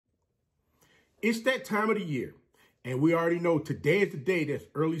It's that time of the year, and we already know today is the day that's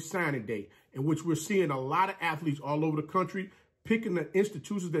early signing day, in which we're seeing a lot of athletes all over the country picking the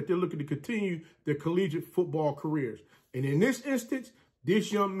institutions that they're looking to continue their collegiate football careers. And in this instance,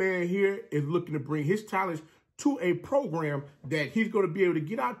 this young man here is looking to bring his talents to a program that he's going to be able to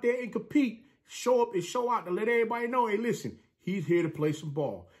get out there and compete, show up and show out to let everybody know, hey, listen, he's here to play some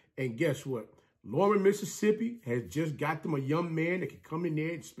ball. And guess what? Norman, Mississippi has just got them a young man that can come in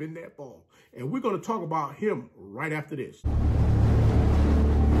there and spin that ball. And we're going to talk about him right after this.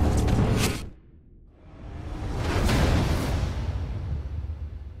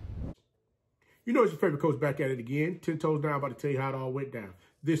 You know it's your favorite coach back at it again. 10 toes down, about to tell you how it all went down.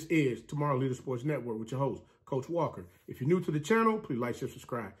 This is Tomorrow Leader Sports Network with your host, Coach Walker. If you're new to the channel, please like, share,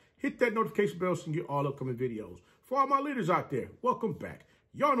 subscribe. Hit that notification bell so you can get all upcoming videos. For all my leaders out there, welcome back.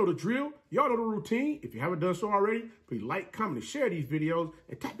 Y'all know the drill. Y'all know the routine. If you haven't done so already, please like, comment, and share these videos.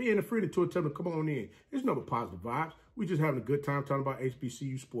 And tap in the freedom to tell them to come on in. There's no positive vibes. We're just having a good time talking about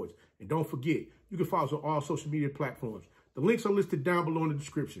HBCU sports. And don't forget, you can follow us on all social media platforms. The links are listed down below in the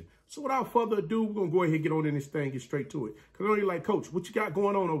description. So without further ado, we're going to go ahead and get on in this thing, get straight to it. Because I know you're like, Coach, what you got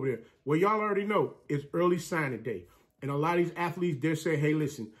going on over there? Well, y'all already know it's early signing day. And a lot of these athletes, they're saying, hey,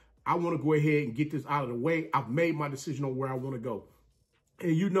 listen, I want to go ahead and get this out of the way. I've made my decision on where I want to go.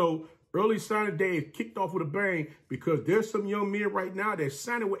 And you know, early signing day is kicked off with a bang because there's some young men right now that's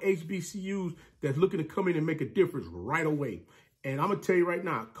signing with HBCUs that's looking to come in and make a difference right away. And I'm going to tell you right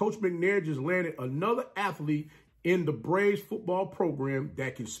now, Coach McNair just landed another athlete in the Braves football program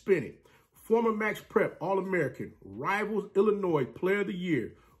that can spin it. Former Max Prep All-American, Rivals Illinois Player of the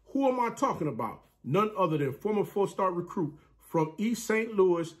Year. Who am I talking about? None other than former four-star recruit from East St.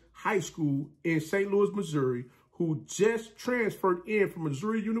 Louis High School in St. Louis, Missouri, who just transferred in from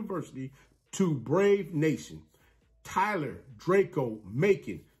Missouri University to Brave Nation. Tyler DRACO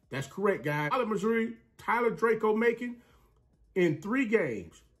Macon. That's correct, guys. Out of Missouri, Tyler DRACO Macon, in 3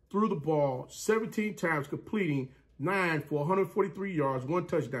 games, threw the ball 17 times, completing 9 for 143 yards, 1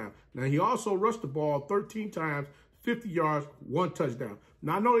 touchdown. Now, he also rushed the ball 13 times, 50 yards, 1 touchdown.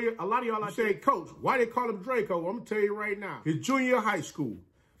 Now, I know a lot of y'all are saying, Coach, why they call him DRACO? Well, I'm going to tell you right now. His junior year of high school,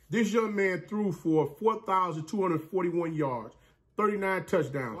 this young man threw for 4,241 yards, 39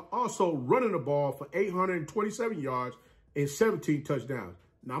 touchdowns. Also running the ball for 827 yards and 17 touchdowns.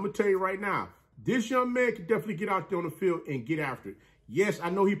 Now, I'm going to tell you right now, this young man can definitely get out there on the field and get after it. Yes, I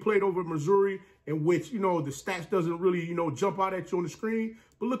know he played over Missouri, in which, you know, the stats doesn't really, you know, jump out at you on the screen.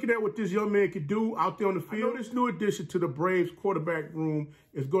 But looking at what this young man could do out there on the field, this new addition to the Braves quarterback room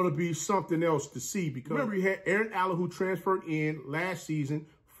is going to be something else to see. Because remember, you had Aaron Allen, who transferred in last season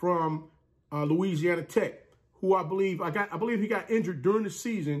from Louisiana Tech, who I believe he got injured during the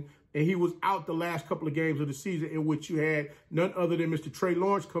season, and he was out the last couple of games of the season, in which you had none other than Mr. Trey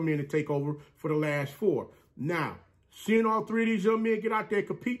Lawrence come in and take over for the last 4. Now, seeing all 3 of these young men get out there and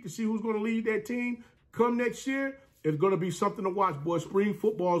compete to see who's going to lead that team come next year is going to be something to watch, boy. Spring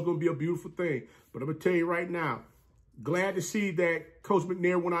football is going to be a beautiful thing. But I'm going to tell you right now, glad to see that Coach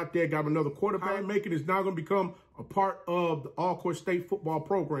McNair went out there, got another quarterback. Tyler Macon is now going to become a part of the Alcorn State football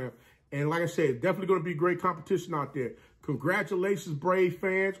program. And like I said, definitely going to be great competition out there. Congratulations, Brave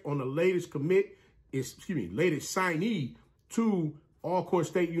fans, on the latest latest signee to Alcorn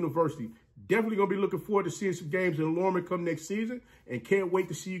State University. Definitely going to be looking forward to seeing some games in Lorman come next season. And can't wait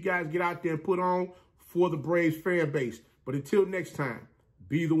to see you guys get out there and put on for the Braves fan base. But until next time,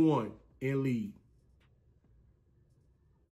 be the one and lead.